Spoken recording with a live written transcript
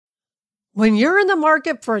When you're in the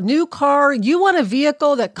market for a new car, you want a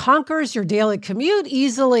vehicle that conquers your daily commute,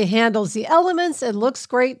 easily handles the elements, and looks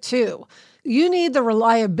great too. You need the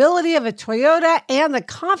reliability of a Toyota and the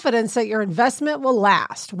confidence that your investment will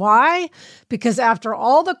last. Why? Because after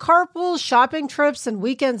all the carpools, shopping trips, and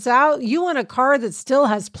weekends out, you want a car that still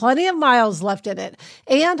has plenty of miles left in it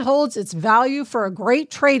and holds its value for a great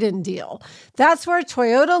trade-in deal. That's where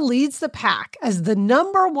Toyota leads the pack as the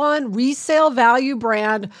 #1 resale value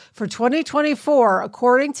brand for 2024,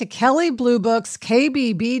 according to Kelley Blue Book's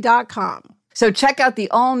KBB.com. So check out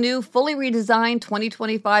the all-new, fully redesigned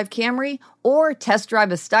 2025 Camry or test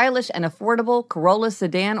drive a stylish and affordable Corolla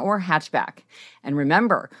sedan or hatchback. And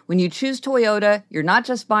remember, when you choose Toyota, you're not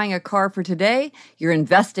just buying a car for today, you're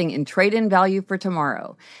investing in trade-in value for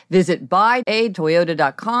tomorrow. Visit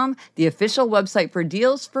buyatoyota.com, the official website for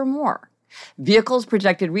deals, for more. Vehicles'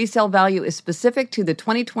 projected resale value is specific to the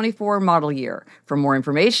 2024 model year. For more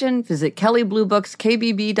information, visit Kelley Blue Book's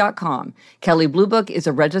KBB.com. Kelley Blue Book is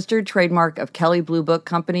a registered trademark of Kelley Blue Book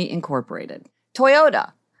Company, Incorporated.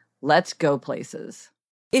 Toyota. Let's go places.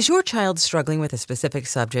 Is your child struggling with a specific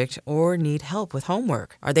subject or need help with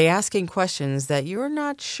homework? Are they asking questions that you're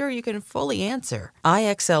not sure you can fully answer?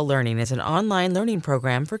 IXL Learning is an online learning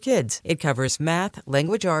program for kids. It covers math,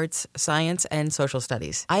 language arts, science, and social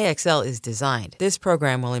studies. IXL is designed. This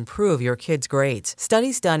program will improve your kids' grades.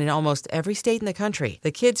 Studies done in almost every state in the country.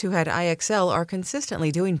 The kids who had IXL are consistently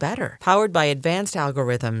doing better. Powered by advanced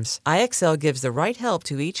algorithms, IXL gives the right help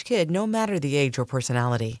to each kid no matter the age or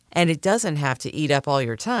personality. And it doesn't have to eat up all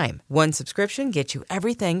your time. One subscription gets you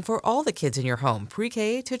everything for all the kids in your home,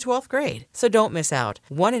 pre-K to 12th grade. So don't miss out.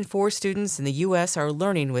 1 in 4 students in the U.S. are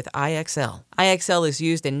learning with IXL. IXL is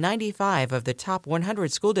used in 95 of the top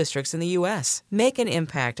 100 school districts in the U.S. Make an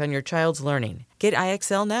impact on your child's learning. Get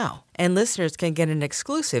IXL now. And listeners can get an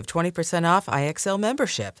exclusive 20% off IXL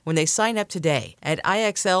membership when they sign up today at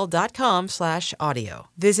IXL.com/audio.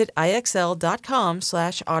 Visit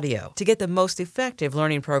IXL.com/audio to get the most effective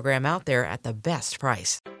learning program out there at the best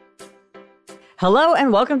price. Hello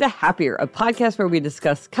and welcome to Happier, a podcast where we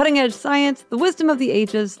discuss cutting-edge science, the wisdom of the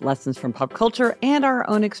ages, lessons from pop culture, and our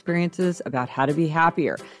own experiences about how to be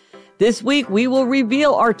happier. This week, we will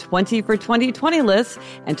reveal our 20 for 2020 list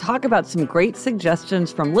and talk about some great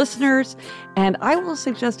suggestions from listeners. And I will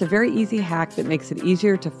suggest a very easy hack that makes it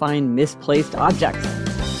easier to find misplaced objects.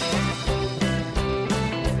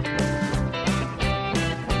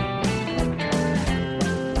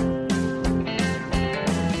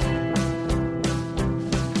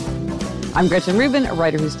 I'm Gretchen Rubin, a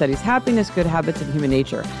writer who studies happiness, good habits, and human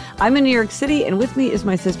nature. I'm in New York City, and with me is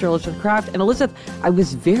my sister, Elizabeth Kraft. And Elizabeth, I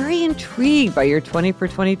was very intrigued by your 20 for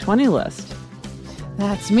 2020 list.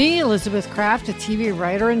 That's me, Elizabeth Kraft, a TV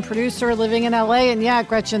writer and producer living in LA. And yeah,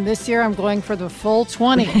 Gretchen, this year I'm going for the full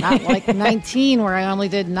 20, not like 19 where I only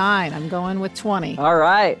did 9. I'm going with 20. All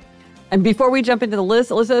right. And before we jump into the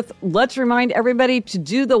list, Elizabeth, let's remind everybody to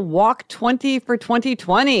do the Walk 20 for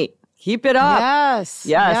 2020. Keep it up.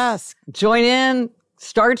 Yes. Join in.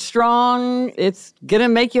 Start strong. It's going to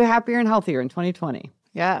make you happier and healthier in 2020.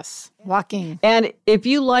 Yes. Walking. And if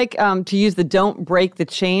you like to use the don't break the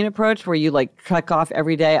chain approach where you like check off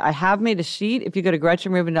every day, I have made a sheet. If you go to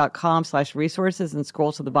GretchenRubin.com/resources and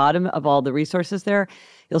scroll to the bottom of all the resources there,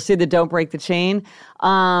 you'll see the don't break the chain.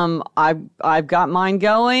 I've got mine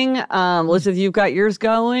going. Elizabeth, you've got yours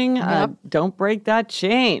going. Yep. Don't break that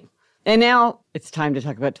chain. And now it's time to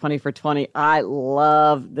talk about 20 for 20. I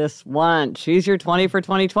love this one. Choose your 20 for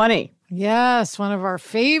 2020. Yes, one of our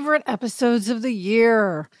favorite episodes of the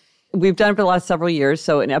year. We've done it for the last several years.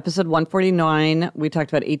 So in episode 149, we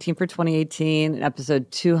talked about 18 for 2018. In episode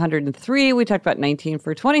 203, we talked about 19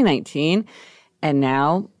 for 2019. And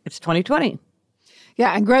now it's 2020.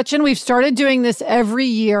 Yeah, and Gretchen, we've started doing this every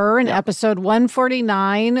year. In episode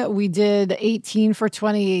 149, we did 18 for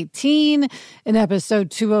 2018. In episode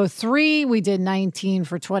 203, we did 19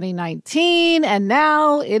 for 2019. And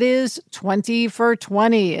now it is 20 for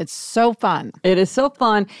 20. It's so fun. It is so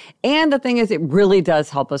fun. And the thing is, it really does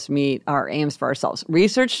help us meet our aims for ourselves.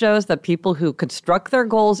 Research shows that people who construct their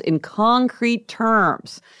goals in concrete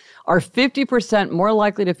terms are 50% more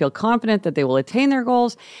likely to feel confident that they will attain their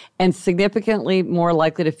goals and significantly more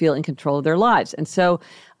likely to feel in control of their lives. And so,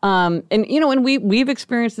 and we've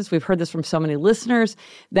experienced this, we've heard this from so many listeners,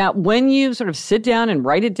 that when you sort of sit down and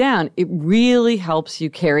write it down, it really helps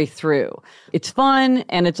you carry through. It's fun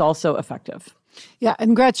and it's also effective. Yeah.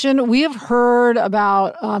 And Gretchen, we have heard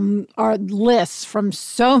about our lists from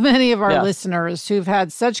so many of our listeners who've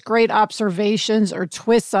had such great observations or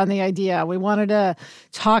twists on the idea. We wanted to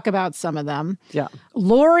talk about some of them. Yeah.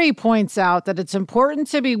 Lori points out that it's important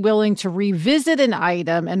to be willing to revisit an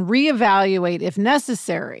item and reevaluate if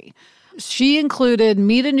necessary. She included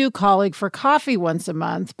meet a new colleague for coffee once a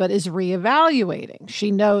month, but is reevaluating.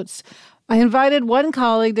 She notes, I invited one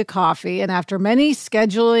colleague to coffee, and after many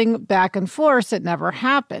scheduling back and forth, it never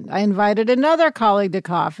happened. I invited another colleague to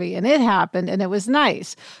coffee, and it happened, and it was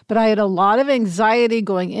nice. But I had a lot of anxiety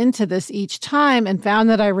going into this each time and found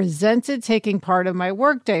that I resented taking part of my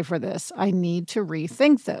workday for this. I need to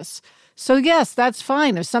rethink this. So yes, that's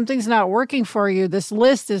fine. If something's not working for you, this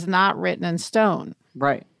list is not written in stone.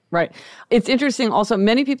 Right. Right. It's interesting also,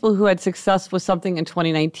 many people who had success with something in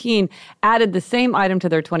 2019 added the same item to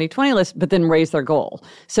their 2020 list, but then raised their goal.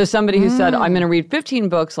 So somebody who said, I'm going to read 15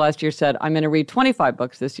 books last year said, I'm going to read 25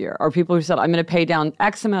 books this year. Or people who said, I'm going to pay down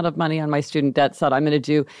X amount of money on my student debt said, I'm going to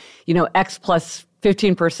do, X plus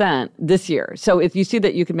 15% this year. So if you see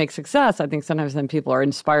that you can make success, I think sometimes then people are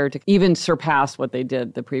inspired to even surpass what they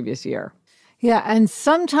did the previous year. Yeah, and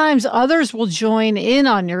sometimes others will join in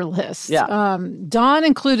on your list. Yeah. Dawn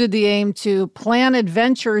included the aim to plan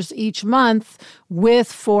adventures each month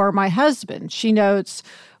for my husband. She notes,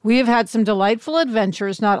 we have had some delightful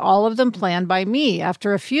adventures, not all of them planned by me.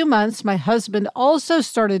 After a few months, my husband also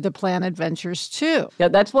started to plan adventures too. Yeah,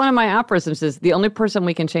 that's one of my aphorisms is the only person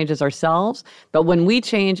we can change is ourselves. But when we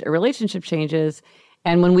change, a relationship changes.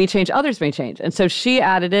 And when we change, others may change. And so she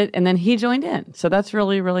added it and then he joined in. So that's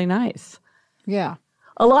really, really nice. Yeah.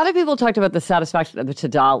 A lot of people talked about the satisfaction of the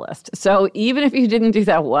to-do list. So even if you didn't do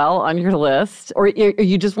that well on your list, or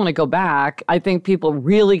you just want to go back, I think people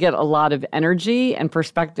really get a lot of energy and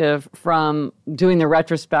perspective from doing the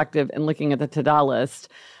retrospective and looking at the to-do list.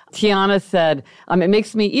 Tiana said, it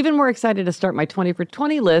makes me even more excited to start my 20 for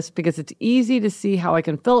 20 list because it's easy to see how I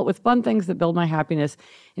can fill it with fun things that build my happiness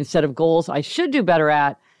instead of goals I should do better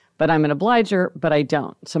at, but I'm an obliger, but I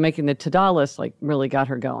don't. So making the to-do list really got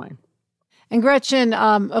her going. And Gretchen,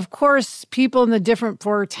 of course, people in the different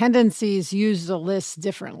four tendencies use the list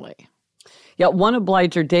differently. Yeah, one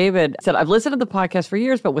obliger, David, said, I've listened to the podcast for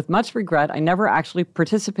years, but with much regret, I never actually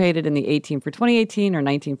participated in the 18 for 2018 or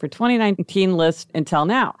 19 for 2019 list until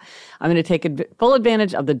now. I'm going to take full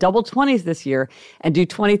advantage of the double 20s this year and do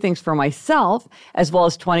 20 things for myself as well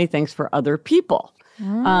as 20 things for other people.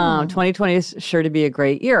 2020 is sure to be a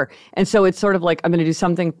great year. And so it's sort of like, I'm going to do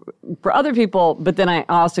something for other people, but then I'm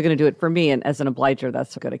also going to do it for me. And as an obliger,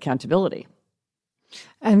 that's good accountability.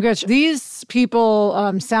 And Gretchen, these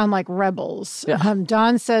people sound like rebels. Yeah.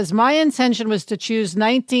 Don says, my intention was to choose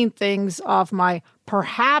 19 things off my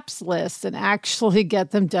perhaps list and actually get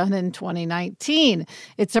them done in 2019.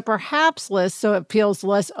 It's a perhaps list, so it feels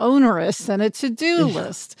less onerous than a to-do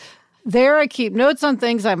list. There, I keep notes on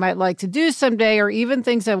things I might like to do someday or even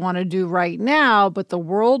things I want to do right now, but the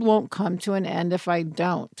world won't come to an end if I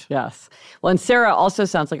don't. Yes. Well, and Sarah also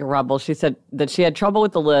sounds like a rebel. She said that she had trouble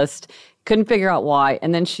with the list, couldn't figure out why,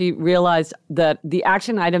 and then she realized that the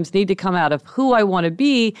action items need to come out of who I want to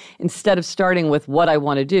be instead of starting with what I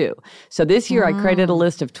want to do. So this year, I created a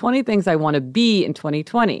list of 20 things I want to be in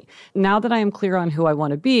 2020. Now that I am clear on who I want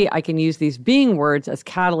to be, I can use these being words as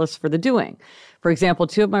catalysts for the doing. For example,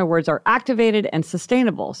 2 of my words are activated and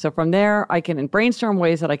sustainable. So from there, I can brainstorm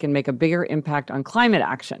ways that I can make a bigger impact on climate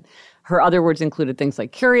action. Her other words included things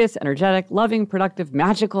like curious, energetic, loving, productive,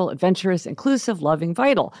 magical, adventurous, inclusive, loving,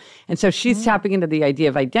 vital. And so she's tapping into the idea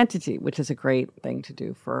of identity, which is a great thing to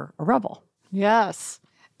do for a rebel. Yes.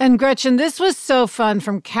 And Gretchen, this was so fun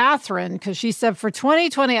from Catherine because she said, for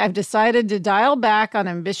 2020, I've decided to dial back on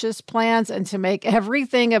ambitious plans and to make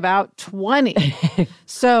everything about 20.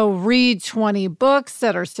 So read 20 books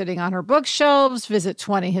that are sitting on her bookshelves, visit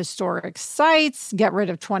 20 historic sites, get rid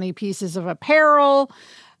of 20 pieces of apparel,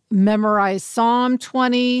 memorize Psalm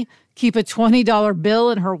 20, keep a $20 bill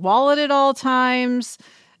in her wallet at all times,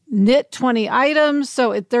 knit 20 items.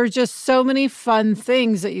 So there's just so many fun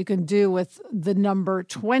things that you can do with the number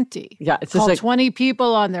 20. Yeah, it's Call just 20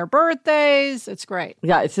 people on their birthdays. It's great.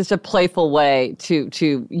 Yeah, it's just a playful way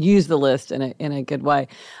to use the list in a good way.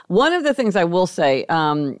 One of the things I will say,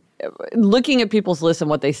 looking at people's lists and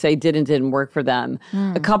what they say did and didn't work for them,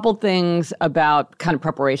 a couple things about kind of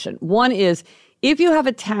preparation. One is, if you have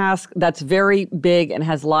a task that's very big and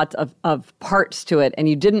has lots of parts to it and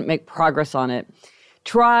you didn't make progress on it,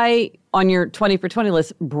 try on your 20 for 20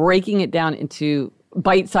 list breaking it down into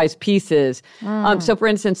bite-sized pieces. So for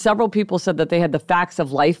instance, several people said that they had the Facts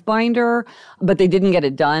of Life binder, but they didn't get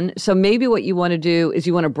it done. So maybe what you want to do is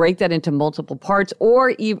you want to break that into multiple parts,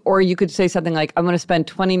 or you could say something like, I'm going to spend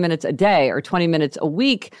 20 minutes a day or 20 minutes a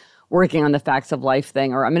week working on the Facts of Life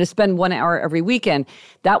thing, or I'm going to spend 1 hour every weekend.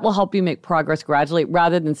 That will help you make progress gradually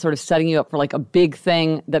rather than sort of setting you up for like a big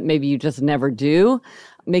thing that maybe you just never do.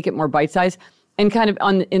 Make it more bite-sized. And kind of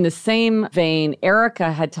in the same vein,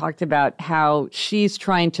 Erica had talked about how she's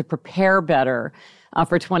trying to prepare better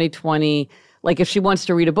for 2020. Like if she wants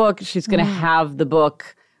to read a book, she's going to have the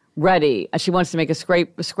book ready. She wants to make a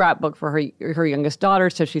scrapbook for her youngest daughter,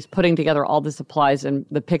 so she's putting together all the supplies and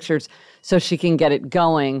the pictures so she can get it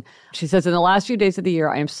going. She says, in the last few days of the year,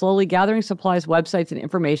 I am slowly gathering supplies, websites, and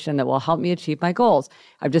information that will help me achieve my goals.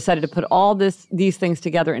 I've decided to put all these things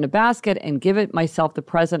together in a basket and give it myself the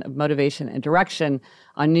present of motivation and direction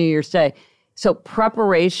on New Year's Day. So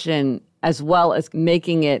preparation, as well as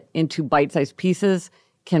making it into bite-sized pieces,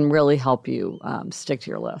 can really help you stick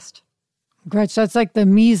to your list. Gretch, that's like the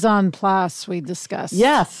mise en place we discussed.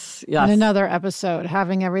 Yes. In another episode,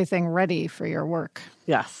 having everything ready for your work.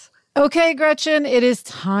 Yes. Okay, Gretchen, it is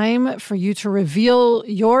time for you to reveal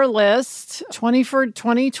your list, 20 for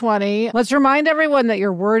 2020. Let's remind everyone that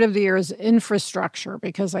your word of the year is infrastructure,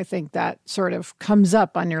 because I think that sort of comes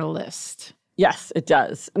up on your list. Yes, it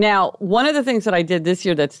does. Now, one of the things that I did this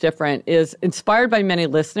year that's different is, inspired by many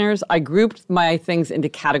listeners, I grouped my things into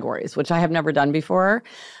categories, which I have never done before.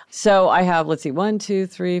 So I have, 6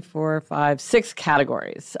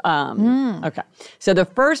 categories. Okay. So the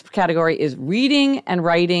first category is reading and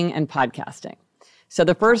writing and podcasting. So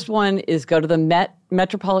the first one is go to the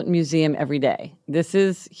Metropolitan Museum every day. This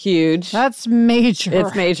is huge. That's major.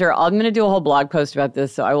 It's major. I'm going to do a whole blog post about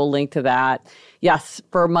this, so I will link to that. Yes,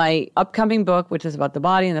 for my upcoming book, which is about the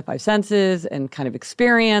body and the 5 senses and kind of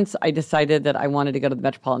experience, I decided that I wanted to go to the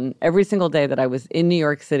Metropolitan every single day that I was in New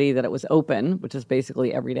York City, that it was open, which is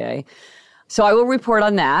basically every day. So I will report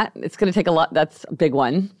on that. It's going to take a lot. That's a big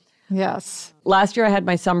one. Yes. Last year I had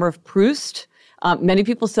my Summer of Proust. Many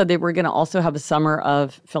people said they were going to also have a summer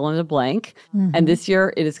of fill in the blank. And this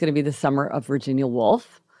year it is going to be the summer of Virginia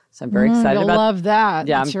Woolf. So I'm very excited about that. Love that.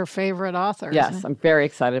 Yeah, That's your favorite author. Yes, I'm very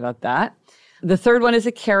excited about that. The third one is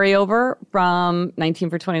a carryover from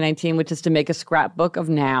 19 for 2019, which is to make a scrapbook of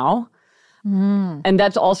now. And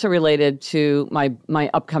that's also related to my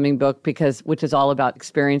upcoming book, which is all about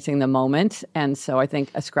experiencing the moment. And so I think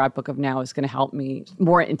a scrapbook of now is going to help me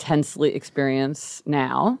more intensely experience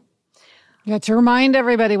now. Yeah, to remind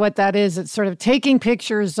everybody what that is, it's sort of taking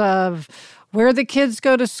pictures of where the kids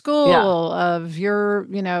go to school, of your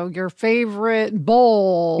favorite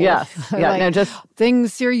bowl. Yes. Yeah. Like just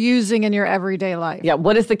things you're using in your everyday life. Yeah.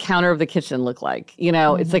 What does the counter of the kitchen look like?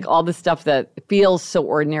 It's like all the stuff that feels so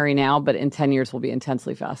ordinary now, but in 10 years will be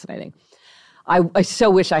intensely fascinating. I so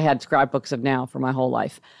wish I had scrapbooks of now for my whole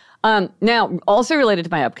life. Now, also related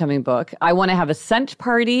to my upcoming book, I want to have a scent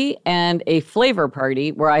party and a flavor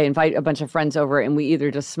party where I invite a bunch of friends over and we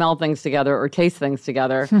either just smell things together or taste things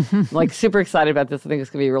together. I'm like super excited about this. I think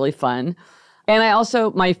it's going to be really fun.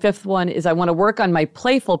 And my fifth one is I want to work on my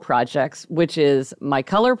playful projects, which is my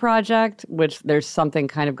color project, which there's something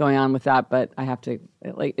kind of going on with that, but I have to,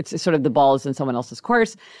 it's sort of the ball is in someone else's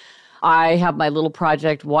course. I have my little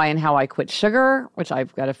project, Why and How I Quit Sugar, which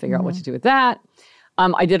I've got to figure out what to do with that.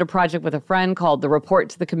 I did a project with a friend called The Report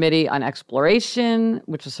to the Committee on Exploration,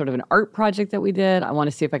 which was sort of an art project that we did. I want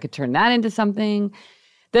to see if I could turn that into something.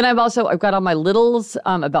 Then I've got all my littles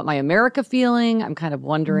about my America feeling. I'm kind of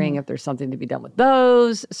wondering if there's something to be done with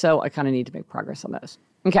those. So I kind of need to make progress on those.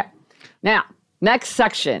 Okay. Now, next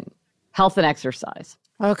section, health and exercise.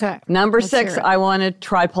 Okay. Number 6, I want to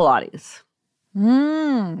try Pilates.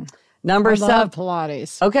 Number 7. I love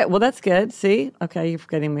Pilates. Okay, well, that's good. See? Okay, you're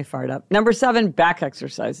getting me fired up. Number 7, back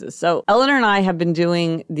exercises. So Eleanor and I have been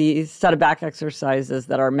doing these set of back exercises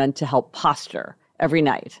that are meant to help posture every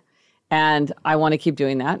night. And I want to keep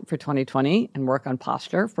doing that for 2020 and work on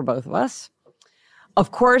posture for both of us. Of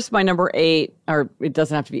course, my number 8, or it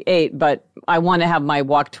doesn't have to be 8, but I want to have my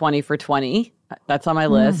walk 20 for 20. That's on my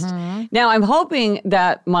list. Now, I'm hoping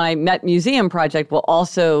that my Met Museum project will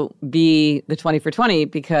also be the 20 for 20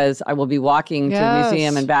 because I will be walking to the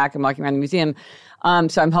museum and back and walking around the museum.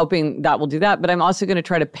 So I'm hoping that will do that. But I'm also going to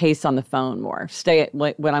try to pace on the phone more.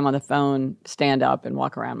 When I'm on the phone, stand up and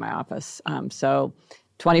walk around my office. So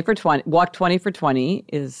 20 for 20, walk 20 for 20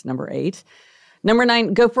 is number 8. Number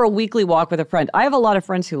 9, go for a weekly walk with a friend. I have a lot of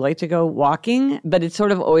friends who like to go walking, but it's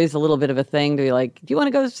sort of always a little bit of a thing to be like, do you want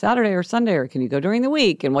to go Saturday or Sunday, or can you go during the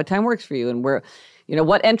week? And what time works for you? And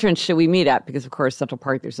what entrance should we meet at? Because, of course, Central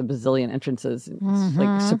Park, there's a bazillion entrances. It's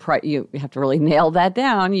like surprise. You have to really nail that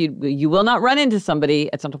down. You will not run into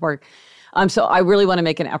somebody at Central Park. So I really want to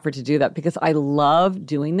make an effort to do that because I love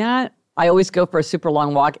doing that. I always go for a super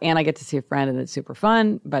long walk and I get to see a friend and it's super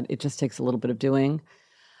fun, but it just takes a little bit of doing.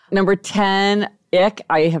 Number 10, ick,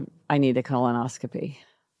 I need a colonoscopy.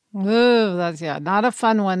 Ooh, that's, not a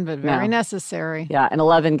fun one, but very necessary. Yeah, and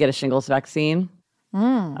 11, get a shingles vaccine.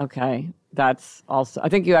 Okay, that's also, I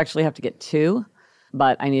think you actually have to get 2,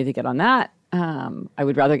 but I need to get on that. I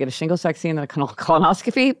would rather get a shingles vaccine than a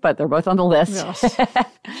colonoscopy, but they're both on the list. Yes.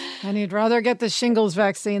 And you'd rather get the shingles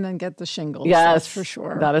vaccine than get the shingles. Yes, that's for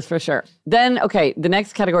sure. That is for sure. Then, okay, the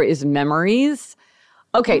next category is memories.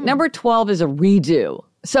 Okay, number 12 is a redo.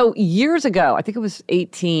 So years ago, I think it was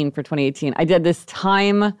 18 for 2018, I did this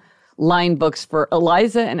timeline books for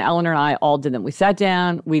Eliza and Eleanor and I all did them. We sat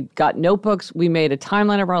down, we got notebooks, we made a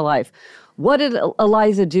timeline of our life. What did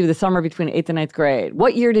Eliza do the summer between 8th and 9th grade?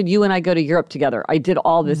 What year did you and I go to Europe together? I did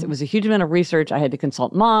all this. It was a huge amount of research. I had to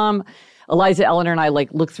consult Mom. Eliza, Eleanor, and I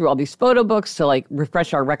looked through all these photo books to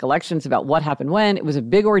refresh our recollections about what happened when. It was a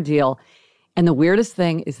big ordeal. And the weirdest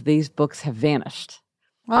thing is these books have vanished.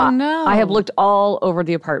 Oh, no. I have looked all over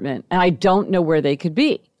the apartment, and I don't know where they could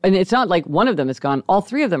be. And it's not like one of them is gone. All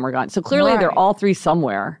 3 of them are gone. So clearly they're all 3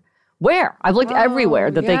 somewhere. Where? I've looked everywhere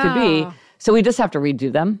that they could be. So we just have to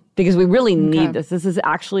redo them because we really need this. This is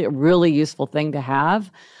actually a really useful thing to have.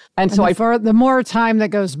 And so the more time that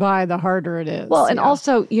goes by, the harder it is. Well, and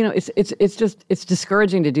also, it's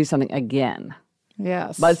discouraging to do something again.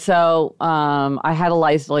 Yes. But so I had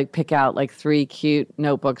Eliza pick out 3 cute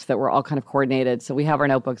notebooks that were all kind of coordinated. So we have our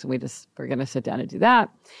notebooks and we're going to sit down and do that.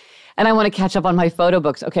 And I want to catch up on my photo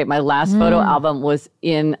books. Okay, my last photo album was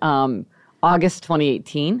in August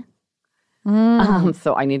 2018.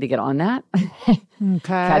 So I need to get on that.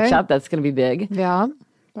 Catch up. That's going to be big. Yeah,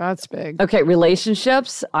 that's big. Okay,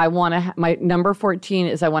 relationships. I want to, my number 14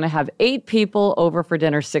 is I want to have 8 people over for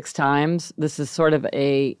dinner 6 times. This is sort of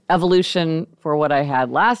a evolution for what I had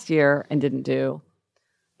last year and didn't do.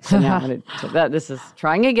 So now I'm going to, this is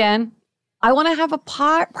trying again. I want to have a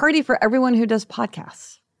party for everyone who does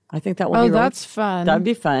podcasts. I think that would be really, that's fun. That would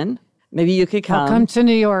be fun. Maybe you could come. I'll come to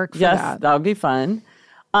New York for that. That would be fun.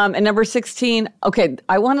 And number 16, okay,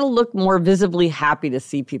 I want to look more visibly happy to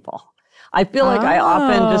see people. I feel like I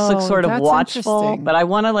often just look sort of watchful, but I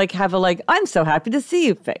want to have a I'm so happy to see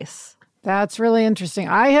you face. That's really interesting.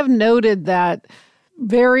 I have noted that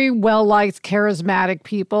very well-liked, charismatic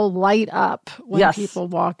people light up when people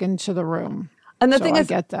walk into the room. And the thing is,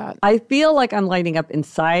 I get that. I feel like I'm lighting up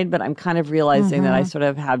inside, but I'm kind of realizing that I sort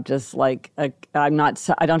of have just I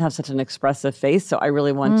don't have such an expressive face, so I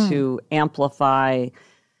really want to amplify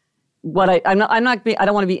what I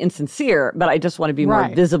don't want to be insincere, but I just want to be more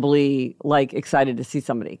visibly excited to see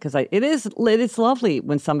somebody because it's lovely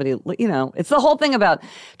when somebody, it's the whole thing about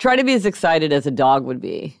try to be as excited as a dog would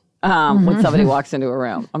be when somebody walks into a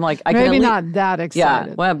room. I'm like, I can maybe not that excited.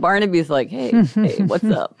 Yeah, well, Barnaby's like, hey, what's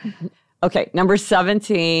up? Okay, number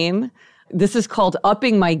 17. This is called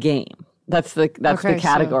upping my game. That's the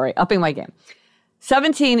category, upping my game.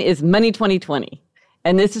 17 is Money 2020.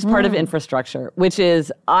 And this is part of infrastructure, which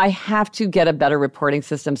is I have to get a better reporting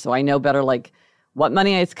system so I know better what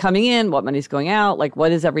money is coming in, what money is going out,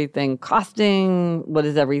 what is everything costing, what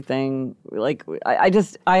is everything I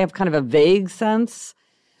have kind of a vague sense,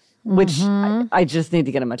 which I just need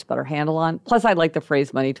to get a much better handle on. Plus, I like the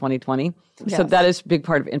phrase Money 2020. Yes. So that is a big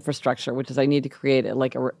part of infrastructure, which is I need to create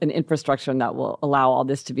an infrastructure that will allow all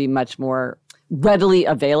this to be much more readily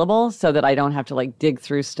available so that I don't have to dig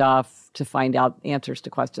through stuff to find out answers to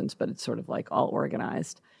questions, but it's sort of all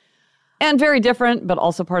organized. And very different, but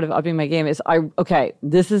also part of upping my game is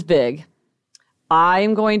this is big.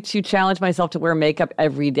 I'm going to challenge myself to wear makeup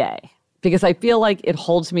every day because I feel like it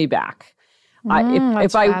holds me back.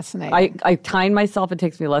 That's fascinating. I time myself, it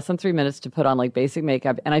takes me less than 3 minutes to put on basic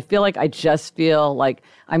makeup. And I feel like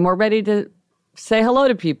I'm more ready to say hello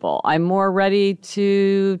to people. I'm more ready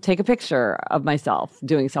to take a picture of myself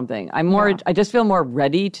doing something. I just feel more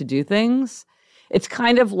ready to do things. It's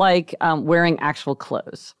kind of like wearing actual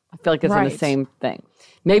clothes. I feel like it's in the same thing.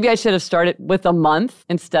 Maybe I should have started with a month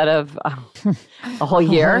instead of a whole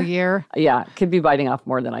year. A whole year. Yeah, could be biting off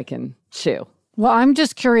more than I can chew. Well, I'm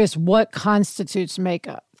just curious, what constitutes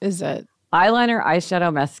makeup? Is it eyeliner,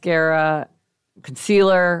 eyeshadow, mascara,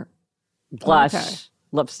 concealer, blush,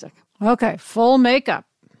 lipstick? Okay, full makeup.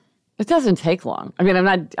 It doesn't take long. I mean,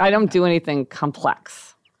 I don't do anything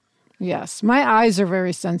complex. Yes. My eyes are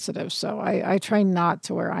very sensitive, so I try not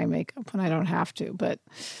to wear eye makeup when I don't have to, but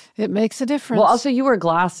it makes a difference. Well, also you wear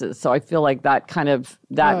glasses, so I feel like that kind of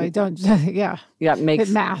that. Oh, I don't. Yeah. Yeah, makes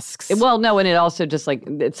it masks. Well, no, and it also just like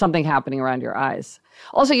it's something happening around your eyes.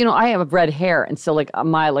 Also, I have red hair, and so like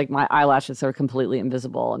my eyelashes are completely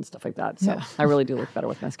invisible and stuff like that. So I really do look better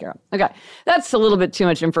with mascara. Okay, that's a little bit too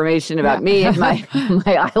much information about me and my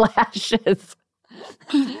eyelashes.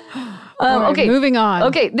 Okay, moving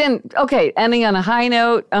on. Ending on a high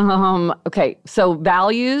note. So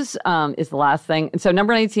values is the last thing. And so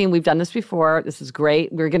number 19, we've done this before. This is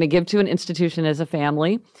great. We're going to give to an institution as a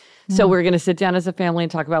family. So we're going to sit down as a family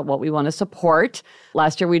and talk about what we want to support.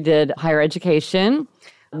 Last year we did higher education.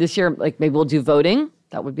 This year, like maybe we'll do voting.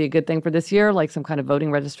 That would be a good thing for this year, like some kind of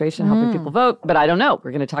voting registration, helping people vote. But I don't know.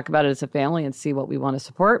 We're going to talk about it as a family and see what we want to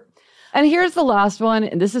support. And here's the last one,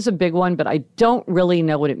 and this is a big one, but I don't really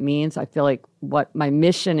know what it means. I feel like what my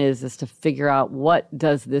mission is to figure out what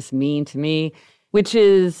does this mean to me, which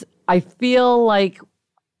is I feel like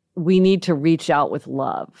we need to reach out with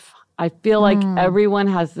love. I feel like everyone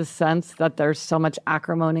has this sense that there's so much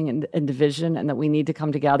acrimony and division and that we need to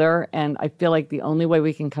come together. And I feel like the only way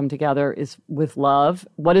we can come together is with love.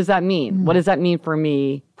 What does that mean? What does that mean for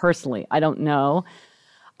me personally? I don't know.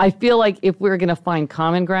 I feel like if we're going to find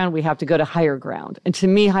common ground, we have to go to higher ground. And to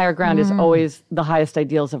me, higher ground is always the highest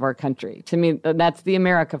ideals of our country. To me, that's the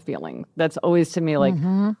America feeling. That's always to me like,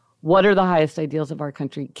 what are the highest ideals of our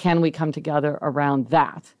country? Can we come together around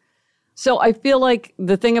that? So I feel like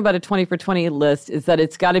the thing about a 20 for 20 list is that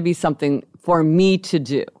it's got to be something for me to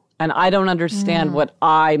do. And I don't understand what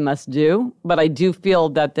I must do, but I do feel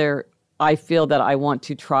that I feel that I want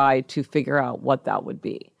to try to figure out what that would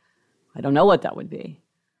be. I don't know what that would be.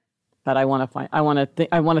 But I want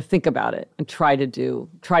to think about it and try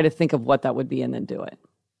to think of what that would be and then do it.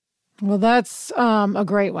 Well, that's a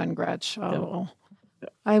great one, Gretch.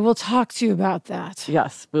 I will talk to you about that.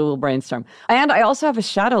 Yes, we will brainstorm. And I also have a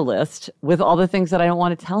shadow list with all the things that I don't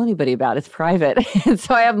want to tell anybody about. It's private. And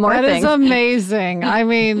so I have more things. That is amazing. I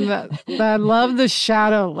mean, I love the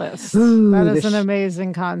shadow list. Ooh, that is an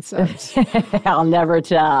amazing concept. I'll never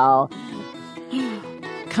tell.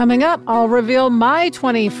 Coming up, I'll reveal my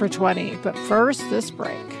 20 for 20. But first, this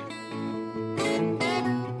break.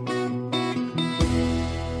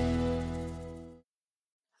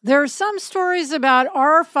 There are some stories about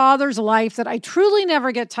our father's life that I truly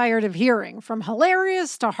never get tired of hearing. From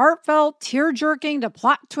hilarious to heartfelt, tear-jerking to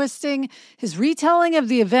plot-twisting, his retelling of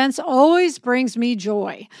the events always brings me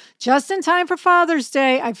joy. Just in time for Father's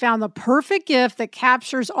Day, I found the perfect gift that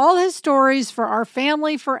captures all his stories for our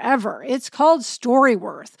family forever. It's called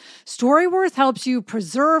Storyworth. Storyworth helps you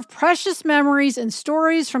preserve precious memories and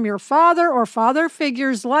stories from your father or father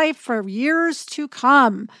figure's life for years to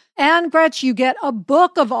come. And Gretch, you get a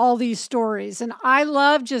book of all these stories. And I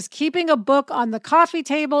love just keeping a book on the coffee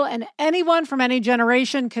table, and anyone from any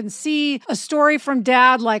generation can see a story from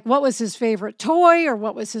Dad, like what was his favorite toy or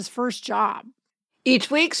what was his first job.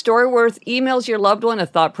 Each week, Storyworth emails your loved one a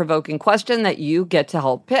thought-provoking question that you get to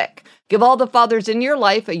help pick. Give all the fathers in your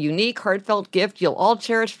life a unique, heartfelt gift you'll all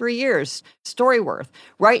cherish for years. Storyworth.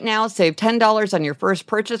 Right now, save $10 on your first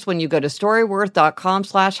purchase when you go to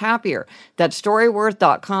storyworth.com/happier. That's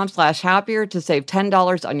storyworth.com/happier to save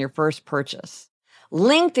 $10 on your first purchase.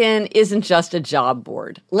 LinkedIn isn't just a job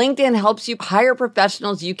board. LinkedIn helps you hire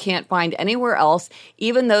professionals you can't find anywhere else,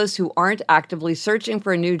 even those who aren't actively searching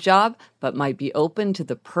for a new job, but might be open to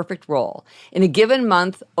the perfect role. In a given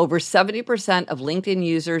month, over 70% of LinkedIn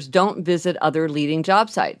users don't visit other leading job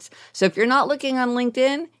sites. So if you're not looking on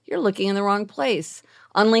LinkedIn, you're looking in the wrong place.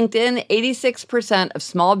 On LinkedIn, 86% of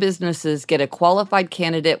small businesses get a qualified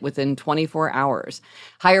candidate within 24 hours.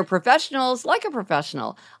 Hire professionals like a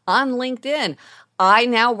professional on LinkedIn. I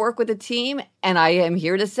now work with a team, and I am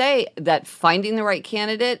here to say that finding the right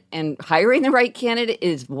candidate and hiring the right candidate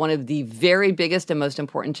is one of the very biggest and most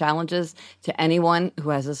important challenges to anyone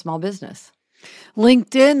who has a small business.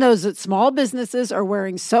 LinkedIn knows that small businesses are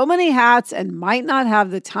wearing so many hats and might not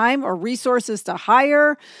have the time or resources to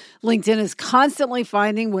hire. LinkedIn is constantly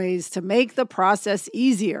finding ways to make the process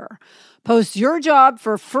easier. Post your job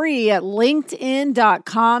for free at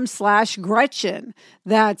linkedin.com/Gretchen.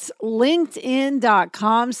 That's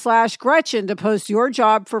linkedin.com/Gretchen to post your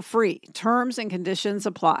job for free. Terms and conditions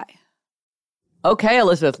apply. Okay,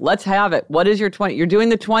 Elizabeth, let's have it. What is your 20? You're doing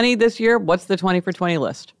the 20 this year. What's the 20 for 20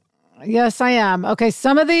 list? Yes, I am. Okay,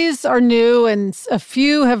 some of these are new and a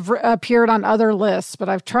few have appeared on other lists, but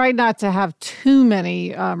I've tried not to have too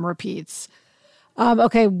many repeats.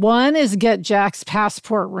 Okay, one is get Jack's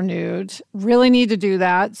passport renewed. Really need to do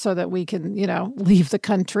that so that we can, leave the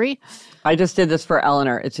country. I just did this for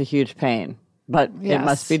Eleanor. It's a huge pain, but it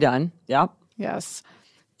must be done. Yep. Yes.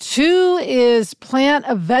 2 is plant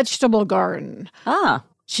a vegetable garden.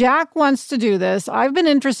 Jack wants to do this. I've been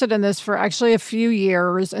interested in this for actually a few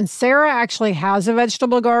years, and Sarah actually has a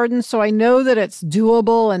vegetable garden, so I know that it's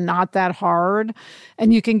doable and not that hard.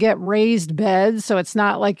 And you can get raised beds, so it's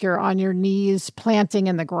not like you're on your knees planting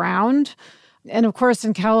in the ground. And of course,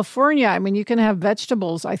 in California, I mean, you can have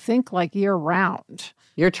vegetables, I think, like year round.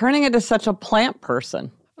 You're turning into such a plant person.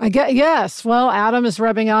 Yes. Well, Adam is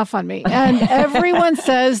rubbing off on me. And everyone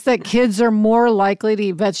says that kids are more likely to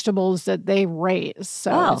eat vegetables that they raise.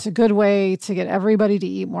 So it's a good way to get everybody to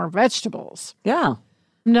eat more vegetables. Yeah.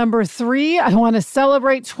 Number 3, I want to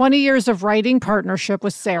celebrate 20 years of writing partnership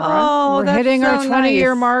with Sarah. Oh, We're hitting our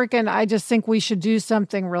 20-year nice. mark, and I just think we should do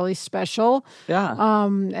something really special. Yeah.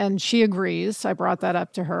 And she agrees. I brought that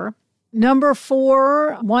up to her. Number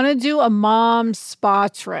 4, want to do a mom spa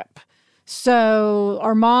trip. So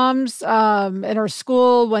our moms in our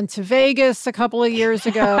school went to Vegas a couple of years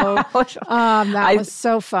ago. That was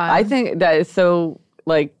so fun. I think that is so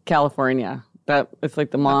like California. That it's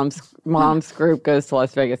like the moms group goes to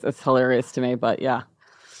Las Vegas. It's hilarious to me, but yeah.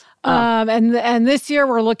 And this year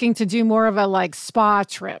we're looking to do more of a like spa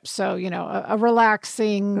trip. So, a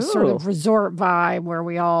relaxing sort of resort vibe where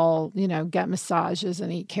we all, get massages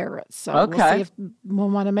and eat carrots. So we'll see if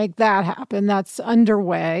we'll want to make that happen. That's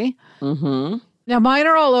underway. Mm-hmm. Now, mine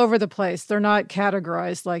are all over the place. They're not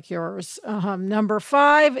categorized like yours. Number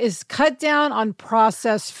 5 is cut down on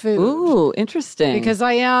processed food. Ooh, interesting. Because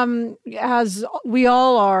I am, as we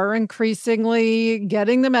all are, increasingly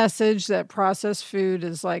getting the message that processed food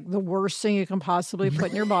is like the worst thing you can possibly put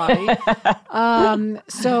in your body.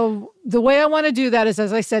 So the way I want to do that is,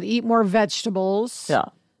 as I said, eat more vegetables. Yeah,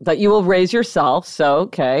 that you will raise yourself. So,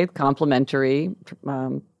 complimentary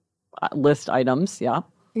list items. Yeah.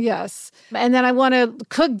 Yes. And then I want to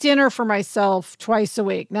cook dinner for myself twice a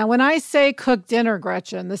week. Now, when I say cook dinner,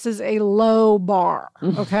 Gretchen, this is a low bar,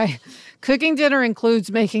 okay? Cooking dinner includes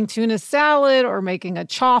making tuna salad or making a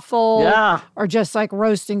chaffle or just like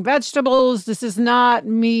roasting vegetables. This is not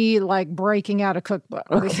me like breaking out a cookbook.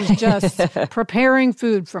 Okay. This is just preparing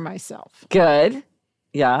food for myself. Good.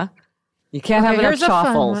 Yeah. You can't have enough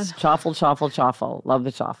chaffles. Chaffle. Love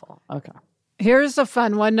the chaffle. Okay. Here's a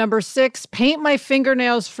fun one. Number 6, paint my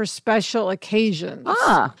fingernails for special occasions.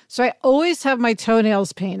 So I always have my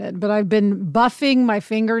toenails painted, but I've been buffing my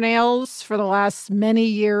fingernails for the last many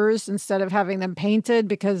years instead of having them painted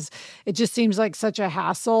because it just seems like such a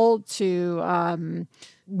hassle to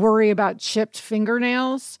worry about chipped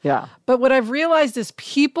fingernails. Yeah. But what I've realized is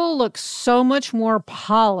people look so much more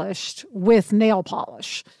polished with nail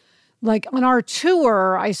polish. Like on our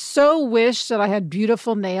tour, I so wish that I had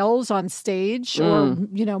beautiful nails on stage or,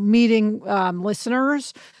 meeting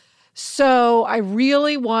listeners. So I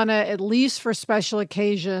really want to, at least for special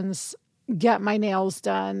occasions, get my nails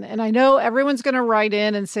done. And I know everyone's going to write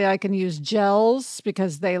in and say I can use gels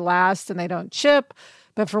because they last and they don't chip.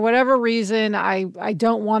 But for whatever reason, I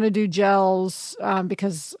don't want to do gels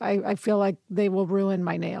because I feel like they will ruin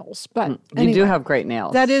my nails. But anyway, you do have great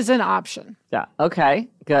nails. That is an option. Yeah. Okay.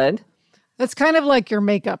 Good. That's kind of like your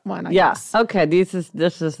makeup one, I guess. Okay. This is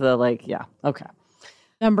the okay.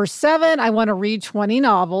 Number 7, I want to read 20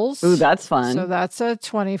 novels. Ooh, that's fun. So that's a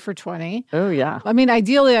 20 for 20. Oh, yeah. I mean,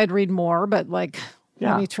 ideally, I'd read more, but let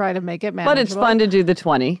me try to make it manageable. But it's fun to do the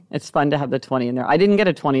 20. It's fun to have the 20 in there. I didn't get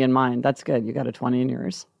a 20 in mine. That's good. You got a 20 in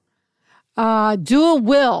yours. Do a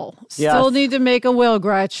will. Still need to make a will,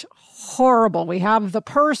 Gretch. Horrible. We have the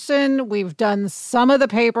person. We've done some of the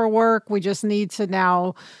paperwork. We just need to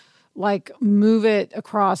now move it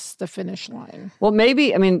across the finish line. Well,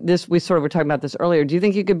 maybe, we sort of were talking about this earlier. Do you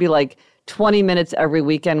think you could be 20 minutes every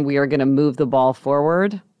weekend, we are going to move the ball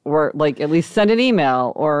forward? Or at least send an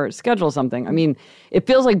email or schedule something. It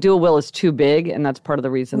feels like do a will is too big, and that's part of the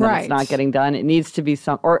reason that it's not getting done. It needs to be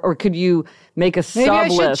or could you make a maybe sub list?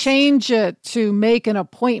 Maybe I should change it to make an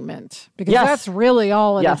appointment because that's really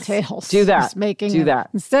all it entails. Do that. Do that.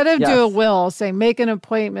 Instead of do a will, say make an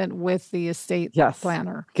appointment with the estate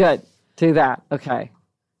planner. Good. Do that. Okay.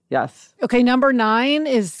 Yes. Okay, number 9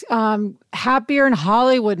 is Happier in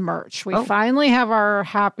Hollywood merch. We finally have our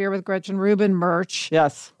Happier with Gretchen Rubin merch.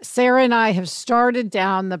 Yes. Sarah and I have started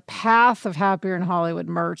down the path of Happier in Hollywood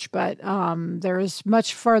merch, but there is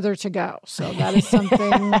much further to go. So that is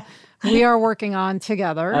something we are working on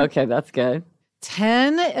together. Okay, that's good.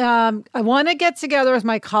 10, I want to get together with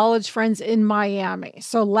my college friends in Miami.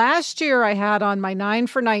 So last year I had on my 9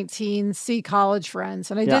 for 19 see college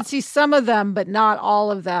friends, and I did see some of them, but not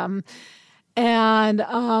all of them. And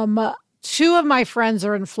 2 of my friends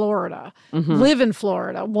are in Florida, live in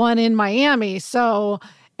Florida, one in Miami.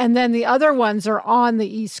 And then the other ones are on the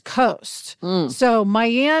East Coast. So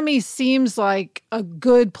Miami seems like a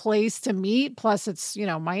good place to meet. Plus it's,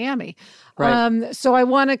 Miami. Right. So I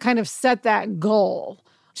want to kind of set that goal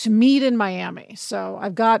to meet in Miami. So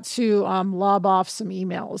I've got to lob off some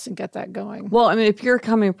emails and get that going. Well, I mean, if you're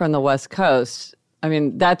coming from the West Coast, I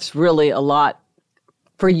mean, that's really a lot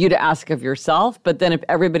for you to ask of yourself. But then if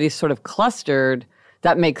everybody's sort of clustered,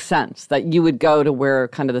 that makes sense that you would go to where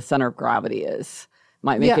kind of the center of gravity is.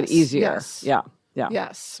 Might make it easier. Yes. Yeah.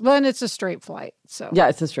 Yes. Well, and it's a straight flight. So yeah,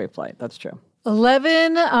 it's a straight flight. That's true.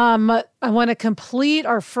 11, I want to complete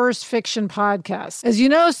our first fiction podcast. As you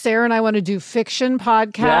know, Sarah and I want to do fiction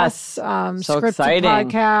podcasts, so scripted exciting.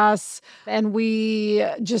 podcasts, and we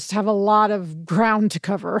just have a lot of ground to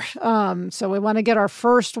cover. So we want to get our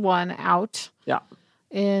first one out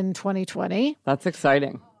in 2020. That's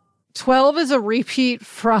exciting. 12 is a repeat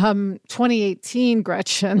from 2018,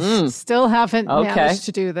 Gretchen. Still haven't managed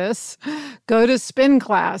to do this. Go to spin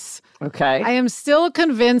class. Okay. I am still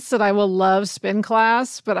convinced that I will love spin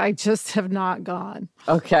class, but I just have not gone.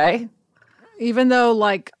 Okay. Even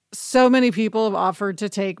though so many people have offered to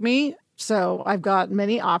take me. So I've got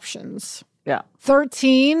many options. Yeah.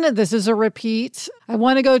 13, this is a repeat. I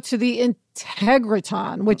want to go to the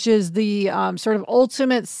Integriton, which is the sort of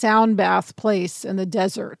ultimate sound bath place in the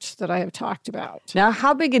desert that I have talked about. Now,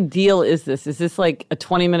 how big a deal is this? Is this like a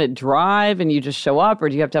 20-minute drive and you just show up, or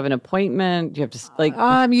do you have to have an appointment? Do you have to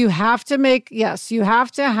you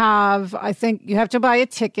have to I think you have to buy a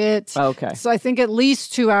ticket. Okay. So I think at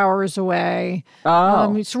least 2 hours away.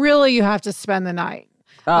 It's really, you have to spend the night.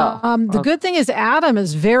 The good thing is Adam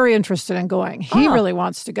is very interested in going. He really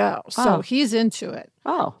wants to go. So he's into it.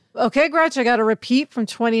 Okay, Gretch, I got a repeat from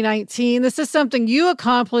 2019. This is something you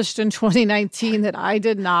accomplished in 2019 that I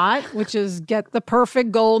did not, which is get the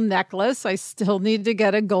perfect gold necklace. I still need to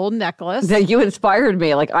get a gold necklace. That you inspired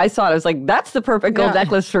me. I saw it. I was like, that's the perfect gold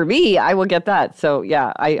necklace for me. I will get that. So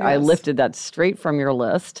I lifted that straight from your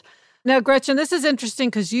list. Now, Gretchen, this is interesting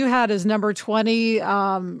because you had as number 20,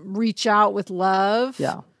 reach out with love.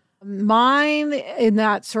 Yeah. Mine in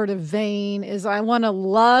that sort of vein is I want to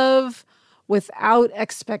love without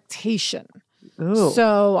expectation. Ooh.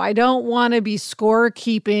 So I don't want to be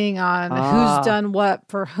scorekeeping on who's done what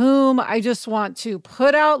for whom. I just want to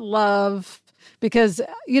put out love because,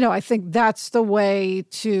 I think that's the way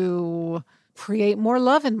to create more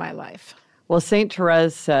love in my life. Well, Saint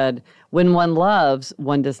Therese said, when one loves,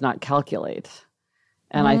 one does not calculate.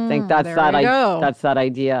 And I think that's that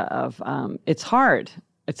idea of it's hard.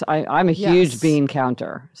 I'm a huge bean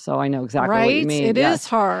counter, so I know exactly what you mean. It is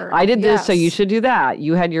hard. I did this, so you should do that.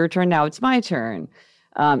 You had your turn, now it's my turn.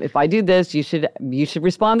 If I do this, you should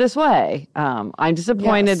respond this way. I'm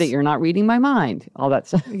disappointed that you're not reading my mind. All that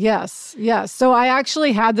stuff. Yes. So I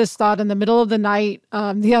actually had this thought in the middle of the night,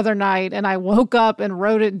 the other night, and I woke up and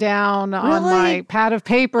wrote it down on my pad of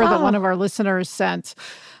paper that one of our listeners sent.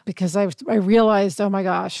 Because I realized, oh my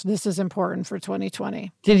gosh, this is important for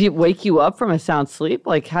 2020. Did it wake you up from a sound sleep?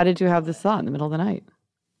 How did you have this thought in the middle of the night?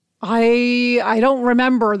 I don't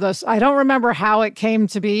remember this. I don't remember how it came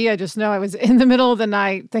to be. I just know I was in the middle of the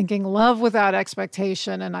night thinking love without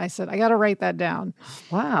expectation. And I said, I got to write that down.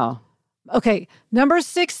 Wow. Okay, number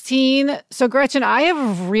 16. So, Gretchen, I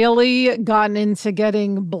have really gotten into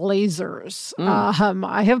getting blazers.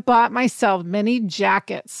 I have bought myself many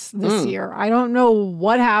jackets this year. I don't know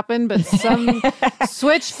what happened, but some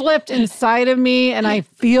switch flipped inside of me, and I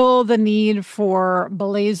feel the need for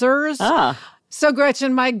blazers. So,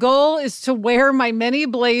 Gretchen, my goal is to wear my many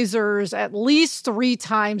blazers at least 3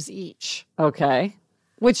 times each. Okay.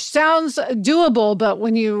 Which sounds doable, but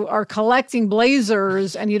when you are collecting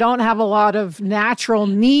blazers and you don't have a lot of natural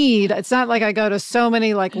need, it's not like I go to so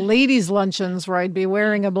many ladies' luncheons where I'd be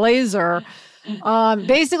wearing a blazer.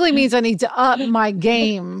 Basically means I need to up my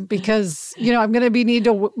game because, I'm going to be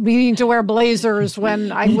needing to wear blazers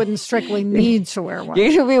when I wouldn't strictly need to wear one.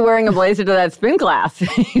 You should be wearing a blazer to that spin class.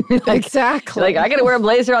 Exactly. I got to wear a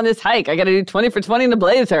blazer on this hike. I got to do 20 for 20 in the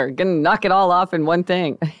blazer. Gonna knock it all off in one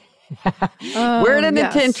thing. Wear it in the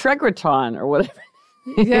Integriton or whatever.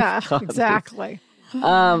 Yeah, exactly.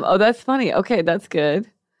 That's funny. Okay, that's good.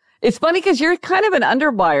 It's funny because you're kind of an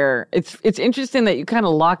underbuyer. It's interesting that you kind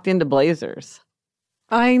of locked into blazers.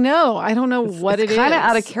 I know. I don't know what it is. It's kind of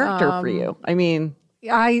out of character for you. I mean,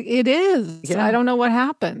 It is. Yeah. I don't know what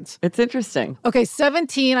happened. It's interesting. Okay,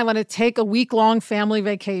 17, I want to take a week-long family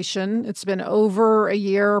vacation. It's been over a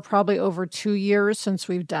year, probably over 2 years since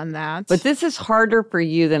we've done that. But this is harder for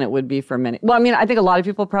you than it would be for many. Well, I mean, I think a lot of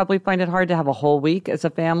people probably find it hard to have a whole week as a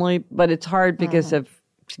family, but it's hard because of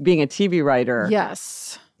being a TV writer.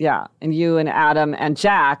 Yes. Yeah. And you and Adam and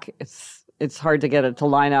Jack, it's hard to get it to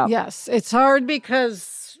line up. Yes, it's hard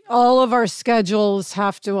because all of our schedules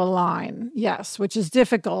have to align, yes, which is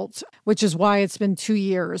difficult, which is why it's been 2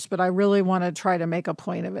 years, but I really want to try to make a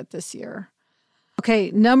point of it this year.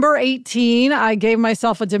 Okay, number 18, I gave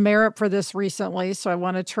myself a demerit for this recently, so I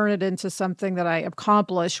want to turn it into something that I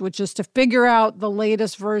accomplished, which is to figure out the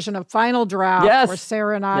latest version of Final Draft where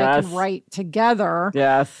Sarah and I can write together.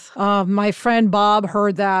 Yes. My friend Bob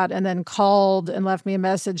heard that and then called and left me a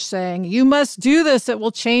message saying, you must do this. It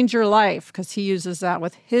will change your life, because he uses that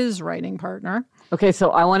with his writing partner. Okay,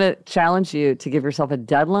 so I want to challenge you to give yourself a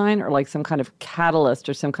deadline or like some kind of catalyst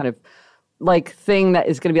or some kind of like thing that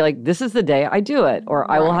is going to be like, this is the day I do it, or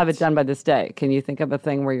I will have it done by this day. Can you think of a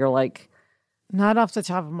thing where you're like... Not off the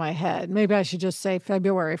top of my head. Maybe I should just say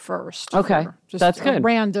February 1st. Okay, that's good. A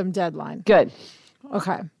random deadline. Good.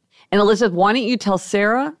 Okay. And Elizabeth, why don't you tell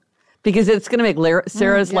Sarah? Because it's going to make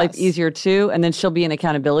Sarah's life easier too, and then she'll be an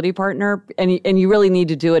accountability partner. And you really need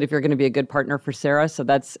to do it if you're going to be a good partner for Sarah. So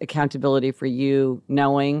that's accountability for you,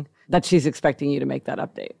 knowing that she's expecting you to make that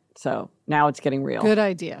update. So now it's getting real. Good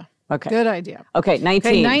idea. Okay. Good idea. Okay, 19.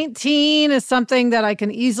 Okay, 19 is something that I can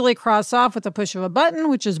easily cross off with the push of a button,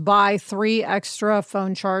 which is buy 3 extra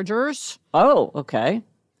phone chargers. Oh, okay.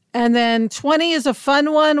 And then 20 is a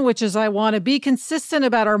fun one, which is I want to be consistent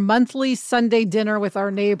about our monthly Sunday dinner with our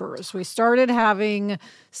neighbors. We started having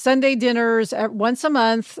Sunday dinners once a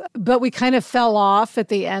month, but we kind of fell off at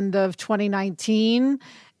the end of 2019.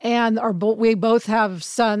 And we both have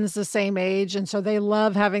sons the same age, and so they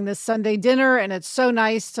love having this Sunday dinner, and it's so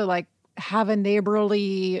nice to like have a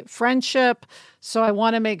neighborly friendship. So I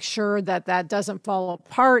want to make sure that that doesn't fall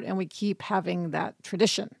apart and we keep having that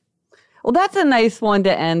tradition. Well, that's a nice one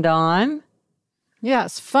to end on.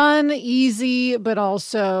 Yes, fun, easy, but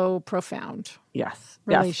also profound. Yes.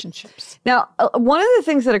 Relationships. Now, one of the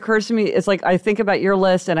things that occurs to me is like I think about your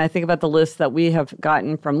list and I think about the list that we have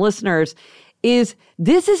gotten from listeners is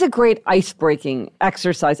this is a great ice-breaking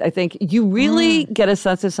exercise. I think you really get a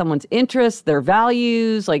sense of someone's interests, their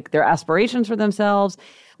values, like their aspirations for themselves.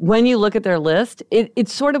 When you look at their list,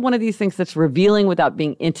 it's sort of one of these things that's revealing without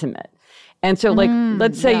being intimate. And so like,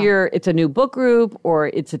 let's say it's a new book group or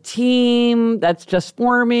it's a team that's just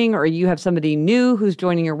forming, or you have somebody new who's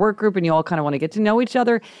joining your work group and you all kind of want to get to know each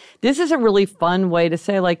other. This is a really fun way to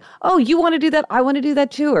say like, oh, you want to do that? I want to do that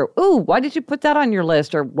too. Or, oh, why did you put that on your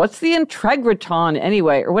list? Or what's the integriton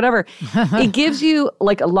anyway? Or whatever. It gives you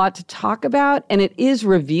like a lot to talk about, and it is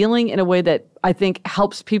revealing in a way that I think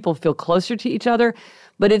helps people feel closer to each other.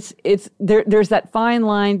 But there's that fine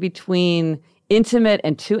line between intimate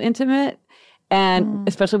and too intimate. And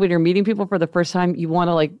especially when you're meeting people for the first time, you want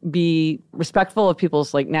to like be respectful of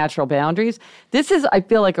people's like natural boundaries. This is, I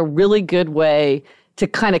feel like, a really good way to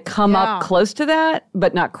kind of come up close to that,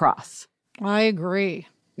 but not cross. I agree.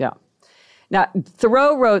 Yeah. Now,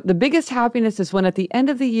 Thoreau wrote, the biggest happiness is when at the end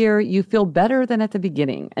of the year, you feel better than at the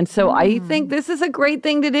beginning. And so I think this is a great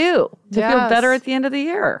thing to do, to feel better at the end of the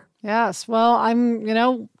year. Yes. Well,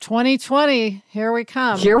 2020, here we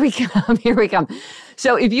come. Here we come.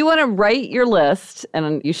 So if you want to write your list,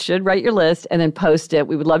 and you should write your list and then post it,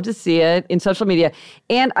 we would love to see it in social media.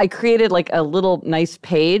 And I created like a little nice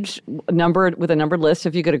page numbered with a numbered list. So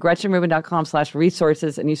if you go to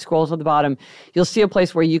GretchenRubin.com/resources and you scroll to the bottom, you'll see a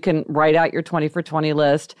place where you can write out your 20 for 20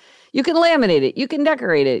 list. You can laminate it. You can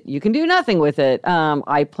decorate it. You can do nothing with it.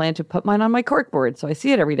 I plan to put mine on my corkboard, so I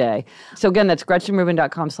see it every day. So again, that's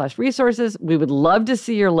GretchenRubin.com/resources. We would love to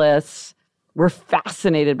see your lists. We're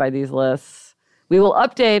fascinated by these lists. We will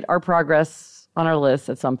update our progress on our lists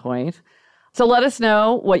at some point. So let us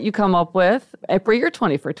know what you come up with for your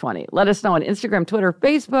 20 for 20. Let us know on Instagram, Twitter,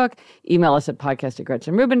 Facebook. Email us at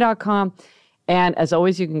podcast@GretchenRubin.com. And as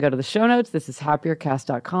always, you can go to the show notes. This is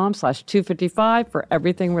happiercast.com/255 for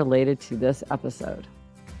everything related to this episode.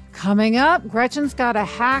 Coming up, Gretchen's got a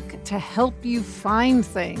hack to help you find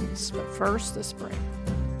things. But first, this break.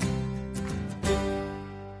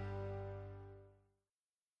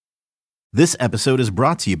 This episode is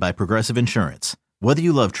brought to you by Progressive Insurance. Whether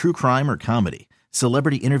you love true crime or comedy,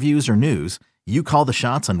 celebrity interviews or news, you call the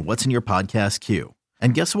shots on what's in your podcast queue.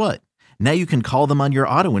 And guess what? Now you can call them on your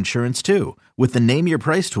auto insurance too with the Name Your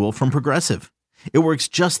Price tool from Progressive. It works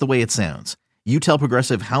just the way it sounds. You tell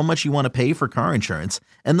Progressive how much you want to pay for car insurance,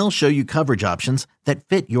 and they'll show you coverage options that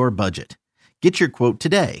fit your budget. Get your quote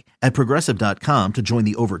today at Progressive.com to join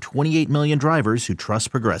the over 28 million drivers who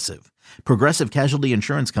trust Progressive. Progressive Casualty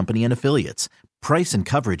Insurance Company and Affiliates. Price and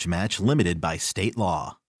coverage match limited by state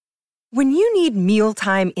law. When you need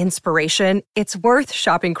mealtime inspiration, it's worth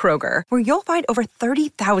shopping Kroger, where you'll find over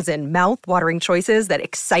 30,000 mouth-watering choices that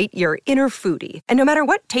excite your inner foodie. And no matter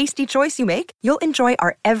what tasty choice you make, you'll enjoy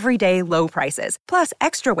our everyday low prices, plus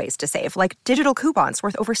extra ways to save, like digital coupons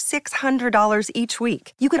worth over $600 each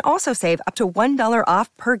week. You can also save up to $1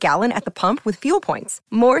 off per gallon at the pump with fuel points.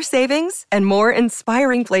 More savings and more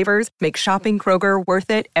inspiring flavors make shopping Kroger worth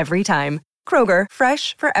it every time. Kroger,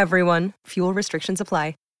 fresh for everyone. Fuel restrictions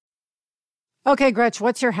apply. Okay, Gretch,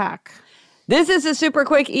 what's your hack? This is a super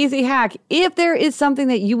quick, easy hack. If there is something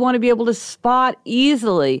that you want to be able to spot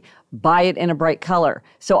easily, buy it in a bright color.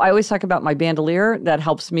 So I always talk about my bandolier that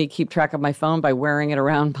helps me keep track of my phone by wearing it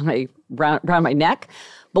around my neck.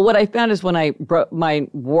 But what I found is when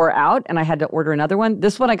mine wore out and I had to order another one,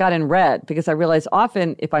 this one I got in red because I realized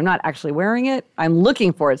often if I'm not actually wearing it, I'm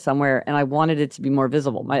looking for it somewhere and I wanted it to be more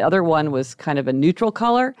visible. My other one was kind of a neutral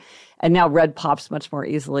color. And now red pops much more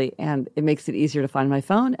easily, and it makes it easier to find my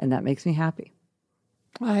phone, and that makes me happy.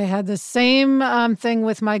 I had the same thing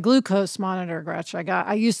with my glucose monitor, Gretch.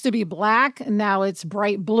 I used to be black, and now it's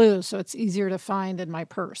bright blue, so it's easier to find in my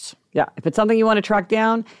purse. Yeah, if it's something you want to track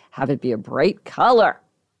down, have it be a bright color.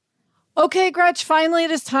 Okay, Gretch, finally it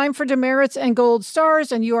is time for demerits and gold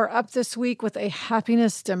stars, and you are up this week with a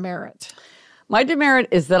happiness demerit. My demerit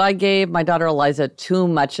is that I gave my daughter Eliza too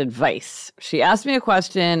much advice. She asked me a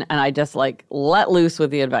question and I just let loose with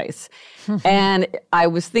the advice. And I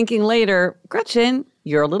was thinking later, Gretchen,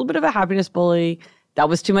 you're a little bit of a happiness bully. That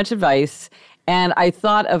was too much advice. And I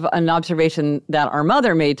thought of an observation that our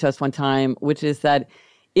mother made to us one time, which is that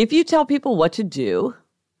if you tell people what to do,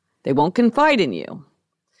 they won't confide in you.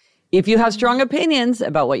 If you have strong opinions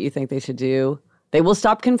about what you think they should do, they will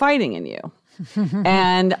stop confiding in you.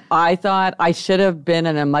 And I thought I should have been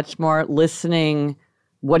in a much more listening,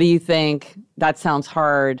 what do you think? That sounds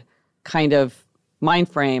hard kind of mind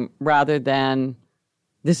frame rather than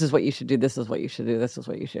this is what you should do, this is what you should do, this is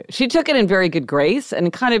what you should. She took it in very good grace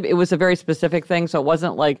and it was a very specific thing. So it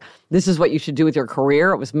wasn't like this is what you should do with your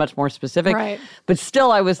career. It was much more specific. Right. But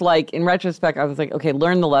still I was in retrospect, I was like, okay,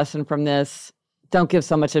 learn the lesson from this. Don't give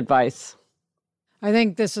so much advice. I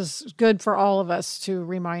think this is good for all of us to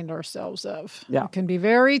remind ourselves of. Yeah. It can be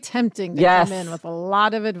very tempting to come in with a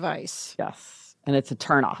lot of advice. Yes. And it's a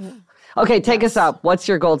turnoff. Okay, take us up. What's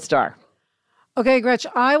your gold star? Okay, Gretch,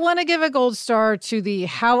 I want to give a gold star to the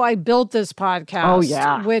How I Built This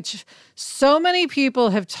podcast, which so many people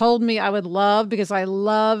have told me I would love because I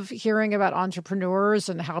love hearing about entrepreneurs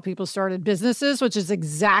and how people started businesses, which is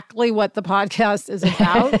exactly what the podcast is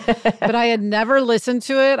about. But I had never listened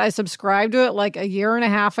to it. I subscribed to it a year and a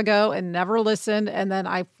half ago and never listened. And then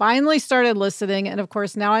I finally started listening. And of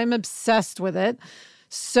course, now I'm obsessed with it.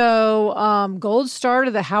 So gold star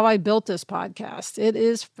to the How I Built This podcast. It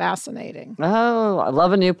is fascinating. Oh, I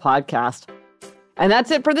love a new podcast. And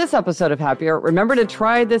that's it for this episode of Happier. Remember to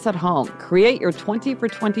try this at home. Create your 20 for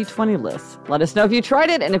 2020 list. Let us know if you tried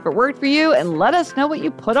it and if it worked for you, and let us know what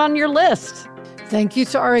you put on your list. Thank you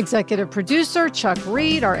to our executive producer, Chuck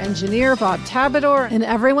Reed, our engineer, Bob Tabador, and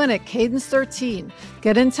everyone at Cadence 13.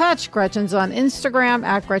 Get in touch. Gretchen's on Instagram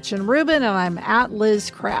at Gretchen Rubin, and I'm at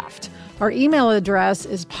Liz Craft. Our email address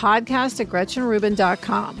is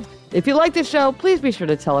podcast@GretchenRubin.com. If you like the show, please be sure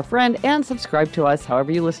to tell a friend and subscribe to us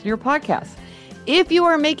however you listen to your podcasts. If you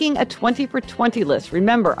are making a 20 for 20 list,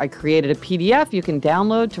 remember, I created a PDF you can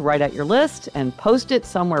download to write out your list and post it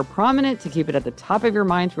somewhere prominent to keep it at the top of your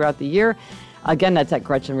mind throughout the year. Again, that's at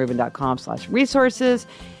GretchenRubin.com/resources.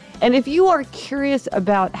 And if you are curious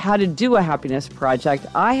about how to do a happiness project,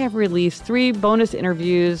 I have released 3 bonus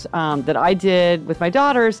interviews that I did with my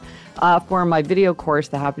daughters for my video course,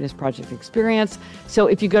 The Happiness Project Experience. So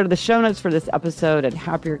if you go to the show notes for this episode at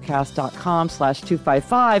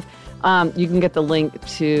happiercast.com/255, you can get the link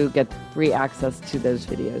to get free access to those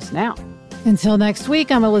videos now. Until next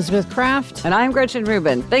week, I'm Elizabeth Craft. And I'm Gretchen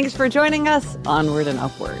Rubin. Thanks for joining us. Onward and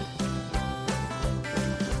upward.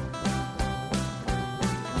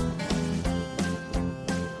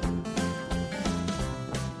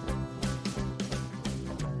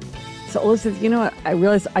 So, Elizabeth, you know what? I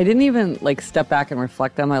realized I didn't even step back and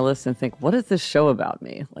reflect on my list and think, what is this show about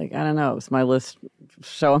me? I don't know. Is my list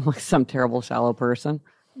show I'm some terrible, shallow person?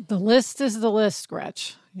 The list is the list,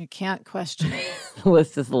 Gretch. You can't question it. The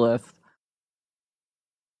list is the list.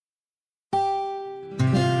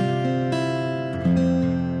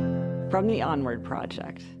 From the Onward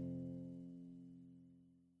Project.